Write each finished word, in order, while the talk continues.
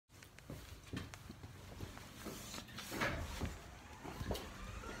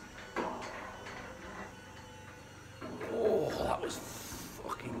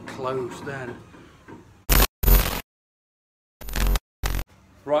close then.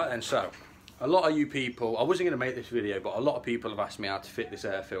 Right then, so a lot of you people, I wasn't going to make this video, but a lot of people have asked me how to fit this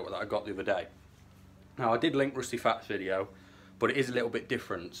air filter that I got the other day. Now I did link Rusty Fat's video, but it is a little bit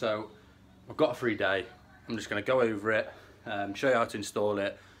different. So I've got a free day, I'm just going to go over it, show you how to install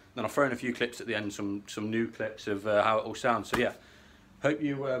it, then I'll throw in a few clips at the end, some new clips of how it all sounds. So yeah, hope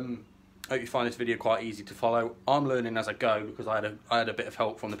you find this video quite easy to follow. I'm learning as I go because I had a bit of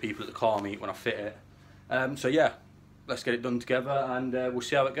help from the people at the car meet when I fit it. So yeah, let's get it done together and we'll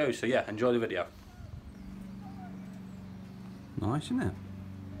see how it goes. So yeah, enjoy the video. Nice, isn't it?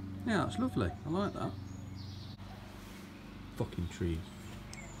 Yeah, that's lovely. I like that. Fucking trees.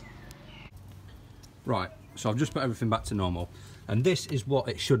 Right, so I've just put everything back to normal, and this is what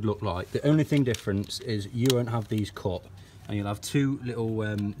it should look like. The only thing difference is you won't have these cut, and you'll have two little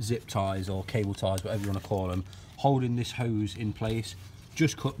zip ties or cable ties, whatever you want to call them, holding this hose in place.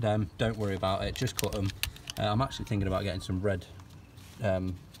 Just cut them, don't worry about it, just cut them. I'm actually thinking about getting some red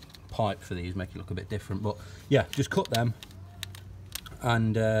pipe for these, make it look a bit different, but yeah, just cut them.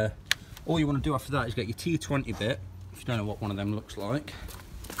 And all you want to do after that is get your T20 bit, if you don't know what one of them looks like.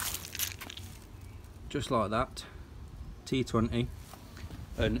 Just like that, T20,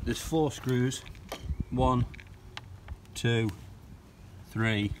 and there's 4 screws, 1, 2,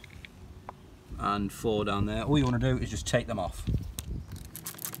 3, and 4 down there. All you want to do is just take them off.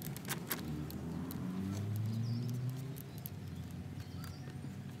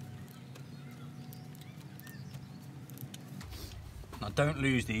 Now don't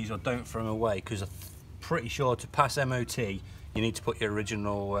lose these or don't throw them away, because I'm pretty sure to pass MOT you need to put your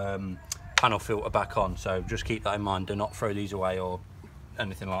original panel filter back on, so just keep that in mind. Do not throw these away or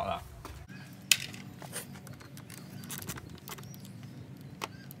anything like that.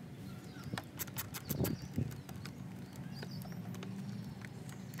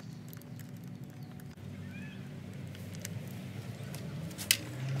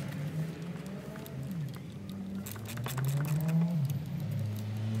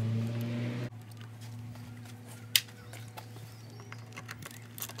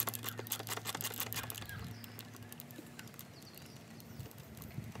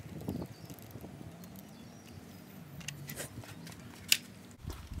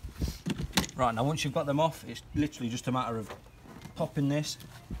 Right, now once you've got them off, it's literally just a matter of popping this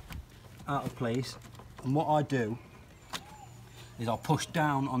out of place. And what I do is I'll push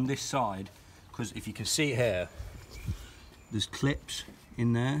down on this side, because if you can see here, there's clips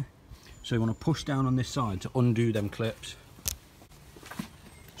in there. So you want to push down on this side to undo them clips.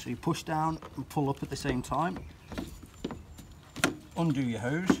 So you push down and pull up at the same time. Undo your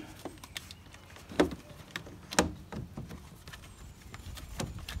hose.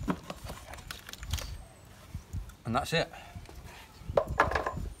 And that's it.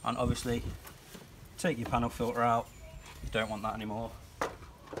 And obviously take your panel filter out, you don't want that anymore,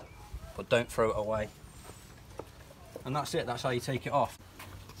 but don't throw it away. And that's it, that's how you take it off.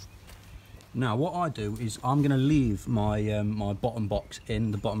 Now what I do is I'm going to leave my my bottom box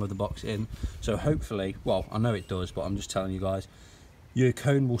in, the bottom of the box in, so hopefully, well I know it does, but I'm just telling you guys, your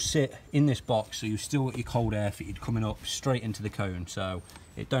cone will sit in this box, so you still got your cold air fitted coming up straight into the cone, so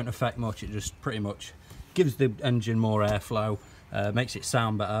it don't affect much. It just pretty much gives the engine more airflow, makes it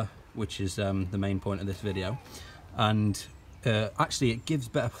sound better, which is the main point of this video, and actually it gives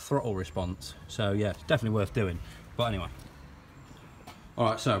better throttle response, so yeah, it's definitely worth doing. But anyway,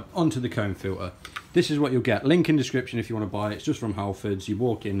 alright, so onto the cone filter. This is what you'll get, link in description if you want to buy it. It's just from Halfords. You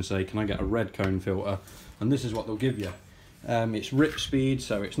walk in and say, can I get a red cone filter, and this is what they'll give you. It's Rip Speed,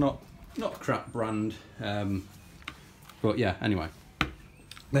 so it's not a crap brand, but yeah, anyway.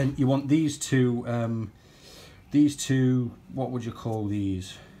 Then you want these two, what would you call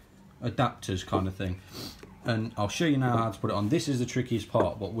these? Adapters kind of thing. And I'll show you now how to put it on. This is the trickiest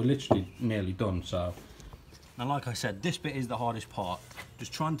part, but we're literally nearly done, so. Now like I said, this bit is the hardest part.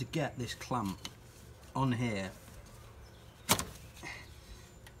 Just trying to get this clamp on here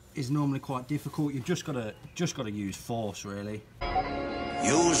is normally quite difficult. You've just got to use force, really.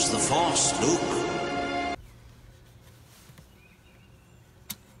 Use the force, Luke.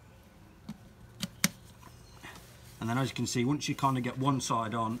 And then as you can see, once you kind of get one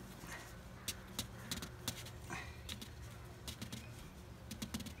side on,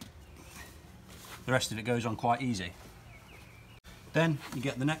 the rest of it goes on quite easy. Then you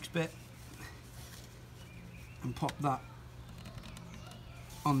get the next bit and pop that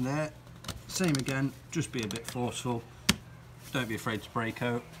on there. Same again, just be a bit forceful. Don't be afraid to spray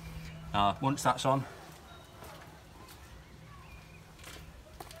coat. Once that's on,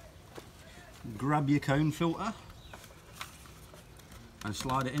 grab your cone filter and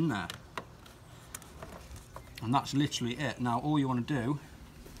slide it in there. And that's literally it. Now all you want to do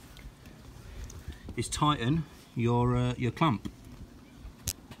is tighten your clamp.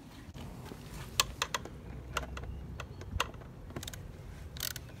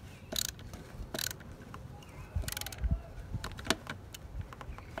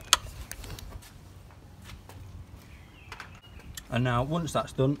 And now once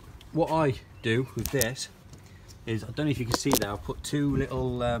that's done, what I do with this is, I don't know if you can see there, I've put two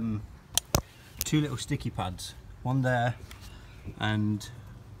little sticky pads, one there and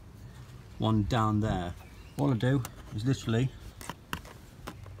one down there. All I do is literally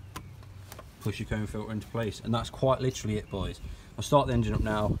push your cone filter into place, and that's quite literally it, boys. I'll start the engine up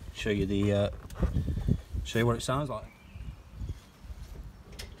now, show you what it sounds like.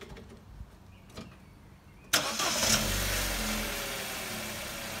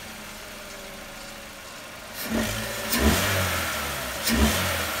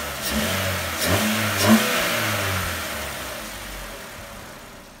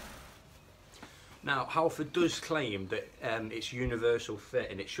 Now, Halford does claim that it's universal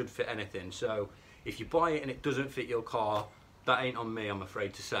fit and it should fit anything. So if you buy it and it doesn't fit your car, that ain't on me, I'm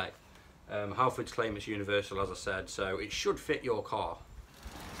afraid to say. Halford's claim it's universal, as I said, so it should fit your car.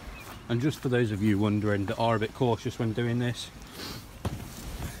 And just for those of you wondering that are a bit cautious when doing this,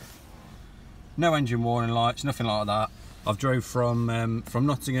 no engine warning lights, nothing like that. I've drove from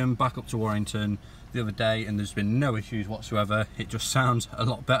Nottingham back up to Warrington the other day and there's been no issues whatsoever. It just sounds a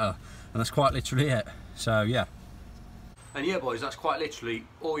lot better, and that's quite literally it. So yeah. And yeah, boys, that's quite literally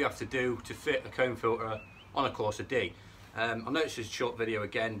all you have to do to fit a cone filter on a Corsa D. I know it's just a short video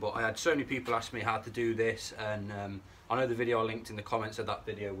again, but I had so many people ask me how to do this, and I know the video I linked in the comments of that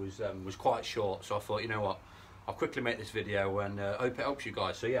video was quite short, so I thought, you know what, I'll quickly make this video and hope it helps you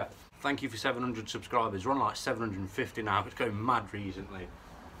guys. So yeah, thank you for 700 subscribers. We're on like 750 now. It's going mad recently.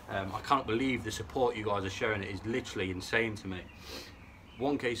 I can't believe the support you guys are showing. It is literally insane to me.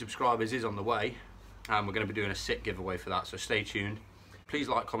 1k subscribers is on the way, and we're going to be doing a sick giveaway for that, so stay tuned. Please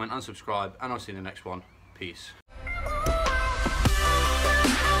like, comment and subscribe, and I'll see you in the next one. Peace.